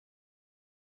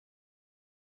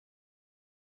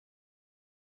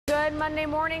Good Monday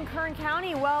morning, Kern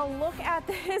County. Well, look at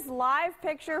this live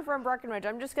picture from Breckenridge.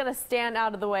 I'm just going to stand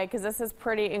out of the way because this is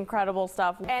pretty incredible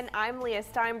stuff. And I'm Lia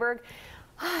Steinberg.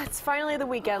 It's finally the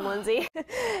weekend, Lindsay.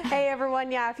 Hey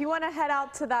everyone, yeah, if you want to head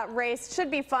out to that race, should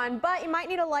be fun, but you might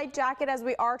need a light jacket as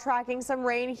we are tracking some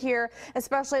rain here,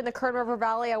 especially in the Kern River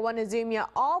Valley. I want to zoom you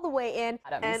all the way in.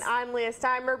 And I'm Lia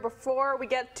Steinberg. Before we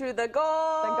get to the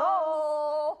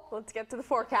goal, let's get to the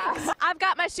forecast. I've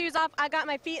got my shoes off, I got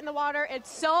my feet in the water.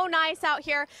 It's so nice out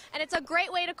here, and it's a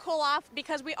great way to cool off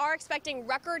because we are expecting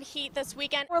record heat this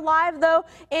weekend. We're live though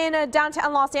in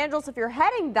downtown Los Angeles. If you're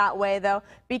heading that way though,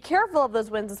 be careful of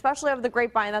those winds, especially over the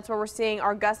Grapevine. That's where we're seeing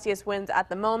our gustiest winds at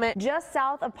the moment. Just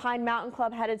south of Pine Mountain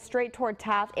Club, headed straight toward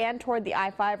Taft and toward the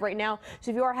I-5 right now.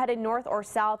 So if you are headed north or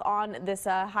south on this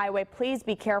highway, please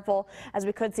be careful as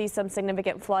we could see some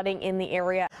significant flooding in the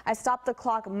area. I stopped the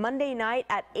clock Monday night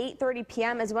at 8:30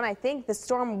 p.m. is when I think the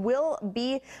storm will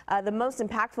be the most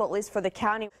impactful, at least for the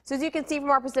county. So as you can see from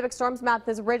our Pacific Storms map,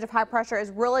 this ridge of high pressure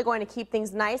is really going to keep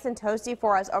things nice and toasty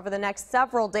for us over the next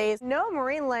several days. No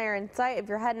marine layer in sight if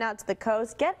you're heading out to the coast.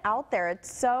 Get out there.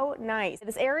 It's so nice.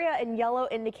 This area in yellow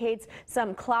indicates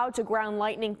some cloud to ground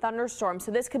lightning thunderstorms.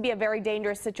 So this could be a very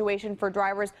dangerous situation for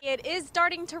drivers. It is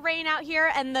starting to rain out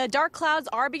here and the dark clouds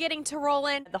are beginning to roll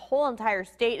in. The whole entire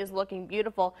state is looking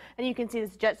beautiful, and you can see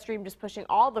this jet stream just pushing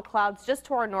all the clouds just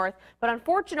to our north. But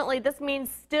unfortunately, this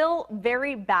means still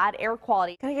very bad air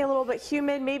quality. Gonna get a little bit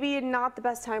humid. Maybe not the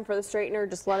best time for the straightener.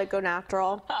 Just let it go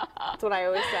natural. That's what I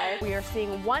always say. We are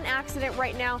seeing one accident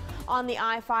right now on the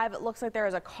I-5. It looks like there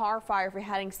is a car fire if you're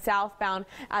heading southbound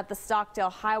at the Stockdale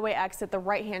Highway exit. The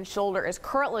right-hand shoulder is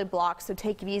currently blocked, so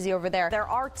take it easy over there. There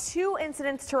are two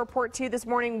incidents to report to you this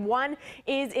morning. One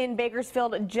is in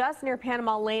Bakersfield, just near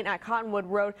Panama Lane at Cottonwood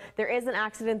Road. There is an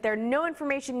accident there. No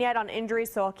information yet on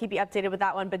injuries, so I'll keep you updated with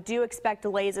that one, but do expect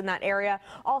delays in that area.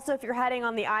 Also, if you're heading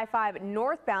on the I-5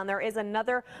 northbound, there is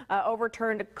another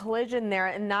overturned collision there,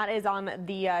 and that is on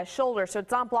the shoulder, so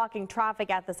it's not blocking traffic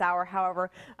at this hour.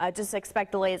 However, just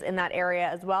expect delays in that area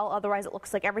as well. Otherwise, it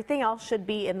looks like everything else should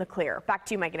be in the clear. Back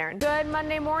to you, Mike and Aaron. Good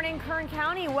Monday morning, Kern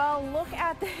County. Well, look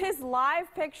at this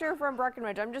live picture from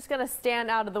Breckenridge. I'm just going to stand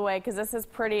out of the way because this is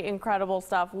pretty incredible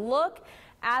stuff. Look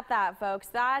at that, folks.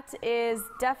 That is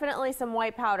definitely some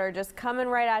white powder just coming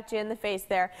right at you in the face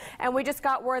there. And we just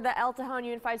got word that El Cajon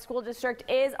Unified School District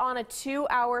is on a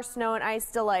 2-hour snow and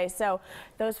ice delay. So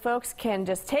those folks can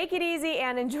just take it easy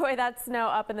and enjoy that snow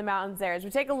up in the mountains there. As we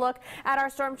take a look at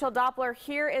our storm chill Doppler,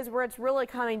 here is where it's really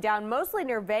coming down, mostly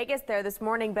near Vegas there this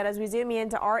morning. But as we zoom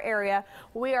into our area,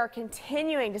 we are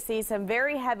continuing to see some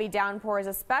very heavy downpours,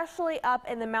 especially up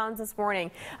in the mountains this morning.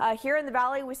 Here in the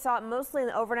valley, we saw it mostly in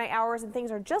the overnight hours, and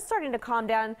things are just starting to calm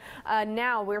down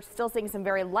now. We're still seeing some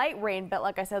very light rain, but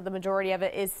like I said, the majority of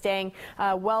it is staying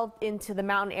well into the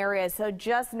mountain areas. So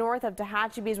just north of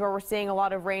Tehachapi is where we're seeing a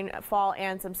lot of rainfall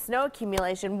and some snow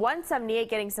accumulation. 178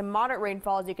 getting some moderate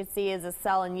rainfall, as you can see, is a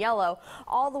cell in yellow,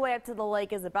 all the way up to the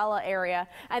Lake Isabella area.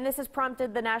 And this has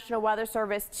prompted the National Weather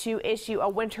Service to issue a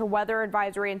winter weather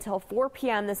advisory until 4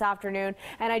 p.m. this afternoon.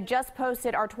 And I just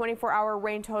posted our 24-hour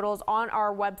rain totals on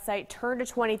our website, turn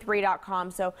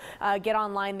to23.com. So get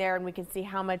online there and we can see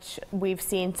how much we've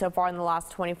seen so far in the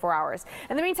last 24 hours.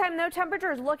 In the meantime, though,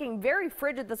 temperature is looking very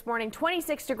frigid this morning.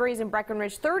 26 degrees in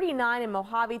Breckenridge, 39 in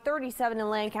Mojave, 37 in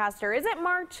Lancaster. Is it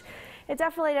March? It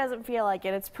definitely doesn't feel like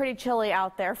it. It's pretty chilly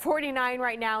out there. 49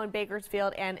 right now in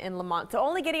Bakersfield and in Lamont. So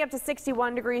only getting up to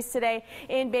 61 degrees today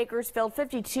in Bakersfield,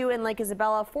 52 in Lake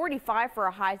Isabella, 45 for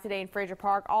a high today in Fraser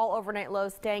Park. All overnight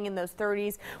lows staying in those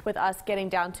 30s, with us getting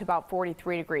down to about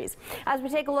 43 degrees. As we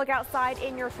take a look outside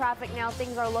in your traffic now,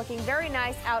 things are looking very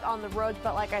nice out on the roads,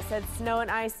 but like I said, snow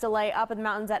and ice delay up in the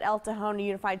mountains at El Cajon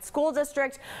Unified School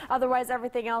District. Otherwise,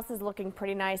 everything else is looking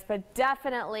pretty nice, but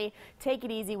definitely take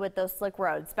it easy with those slick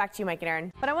roads. Back to you, Mike and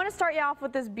Aaron. But I want to start you off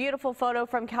with this beautiful photo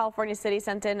from California City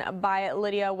sent in by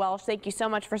Lydia Welsh. Thank you so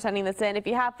much for sending this in. If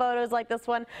you have photos like this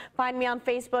one, find me on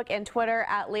Facebook and Twitter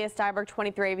at Lia Steinberg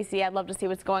 23ABC. I'd love to see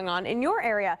what's going on in your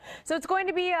area. So it's going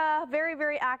to be a very,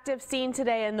 very active scene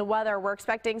today in the weather. We're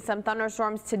expecting some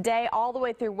thunderstorms today all the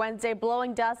way through Wednesday.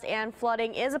 Blowing dust and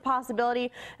flooding is a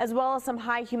possibility, as well as some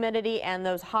high humidity, and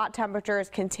those hot temperatures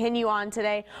continue on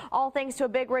today. All thanks to a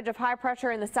big ridge of high pressure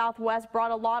in the southwest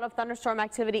brought a lot of thunderstorm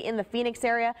activity in the the Phoenix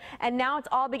area, and now it's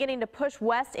all beginning to push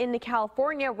west into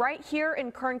California right here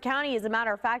in Kern County. As a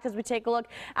matter of fact, as we take a look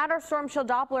at our storm shield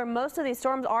Doppler, most of these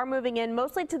storms are moving in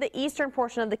mostly to the eastern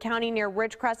portion of the county near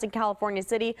Ridgecrest and California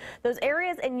City. Those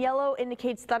areas in yellow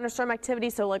indicates thunderstorm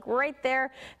activity, so like right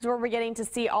there is where we're getting to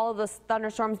see all of those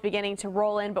thunderstorms beginning to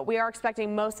roll in, but we are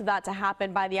expecting most of that to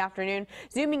happen by the afternoon.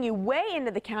 Zooming you way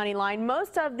into the county line,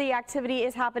 most of the activity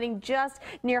is happening just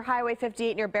near Highway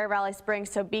 58 near Bear Valley Springs,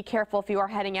 so be careful if you are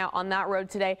heading out on that road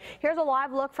today. Here's a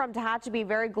live look from Tehachapi.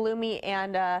 Very gloomy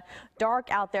and dark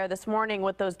out there this morning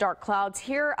with those dark clouds.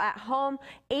 Here at home,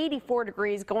 84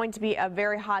 degrees, going to be a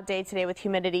very hot day today with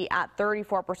humidity at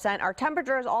 34%. Our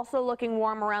temperature is also looking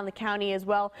warm around the county as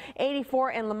well.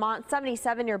 84 in Lamont,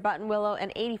 77 near Buttonwillow,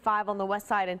 and 85 on the west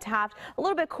side in Taft. A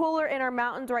little bit cooler in our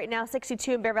mountains right now,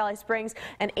 62 in Bear Valley Springs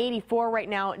and 84 right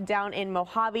now down in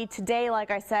Mojave. Today,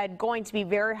 like I said, going to be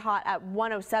very hot at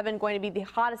 107, going to be the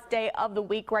hottest day of the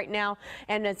week right now,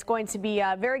 and it's going to be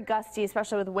very gusty,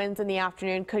 especially with winds in the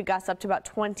afternoon. Could gust up to about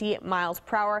 20 miles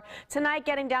per hour. Tonight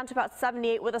getting down to about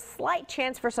 78 with a slight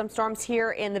chance for some storms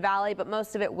here in the valley, but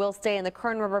most of it will stay in the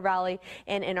Kern River Valley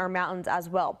and in our mountains as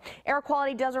well. Air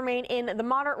quality does remain in the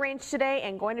moderate range today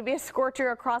and going to be a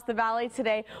scorcher across the valley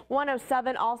today.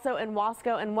 107 also in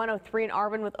Wasco and 103 in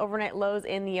Arbin with overnight lows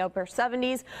in the upper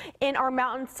 70s. In our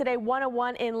mountains today,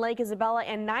 101 in Lake Isabella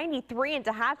and 93 in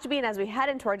Tehachapi. And as we head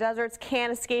into our deserts,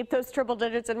 can't escape those triple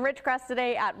digits in Ridgecrest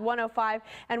today at 105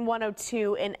 and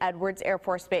 102 in Edwards Air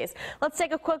Force Base. Let's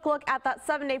take a quick look at that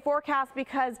 7-day forecast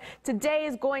because today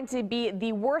is going to be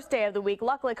the worst day of the week.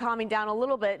 Luckily calming down a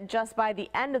little bit just by the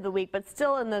end of the week, but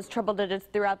still in those triple digits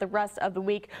throughout the rest of the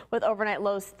week with overnight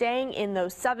lows staying in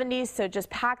those 70s. So just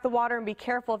pack the water and be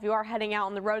careful if you are heading out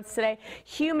on the roads today.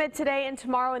 Humid today and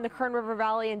tomorrow in the Kern River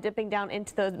Valley and dipping down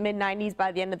into those mid-90s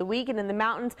by the end of the week. And in the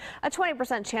mountains, a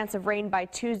 20% chance of rain by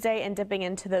Tuesday and dipping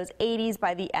into those 80s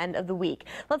by the end of the week.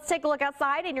 Let's take a look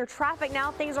outside in your traffic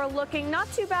now. Things are looking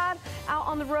not too bad out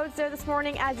on the roads there this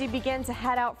morning as you begin to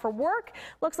head out for work.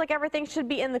 Looks like everything should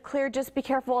be in the clear. Just be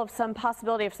careful of some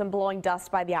possibility of some blowing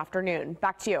dust by the afternoon.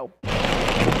 Back to you.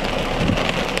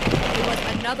 It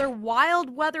was another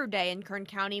wild weather day in Kern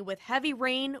County with heavy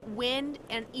rain, wind,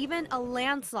 and even a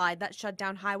landslide that shut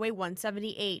down Highway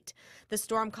 178. The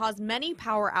storm caused many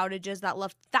power outages that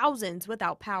left thousands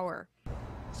without power.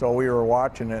 So we were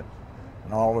watching it,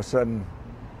 and all of a sudden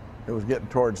it was getting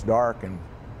towards dark, and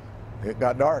it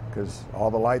got dark because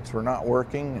all the lights were not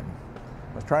working, and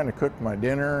I was trying to cook my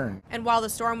dinner. And while the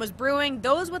storm was brewing,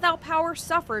 those without power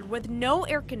suffered with no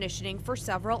air conditioning for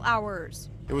several hours.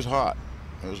 It was hot.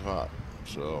 It was hot,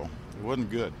 so it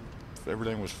wasn't good.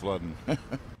 Everything was flooding.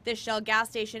 This Shell gas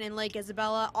station in Lake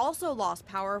Isabella also lost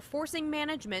power, forcing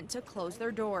management to close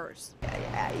their doors.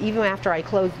 Even after I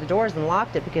closed the doors and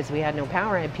locked it because we had no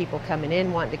power, I had people coming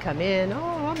in, wanting to come in. Oh,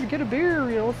 I'm gonna get a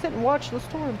beer, sit and watch the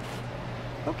storm.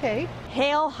 Okay.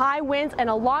 Hail, high winds, and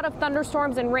a lot of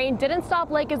thunderstorms and rain didn't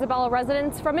stop Lake Isabella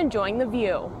residents from enjoying the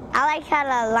view. I like how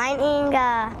the lightning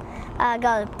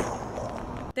goes.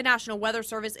 The National Weather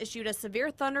Service issued a severe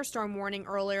thunderstorm warning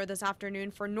earlier this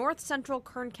afternoon for north central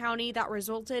Kern County that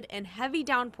resulted in heavy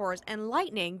downpours and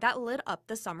lightning that lit up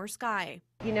the summer sky.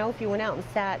 If you went out and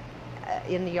sat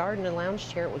in the yard in a lounge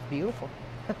chair, it was beautiful.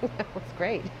 It was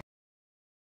great.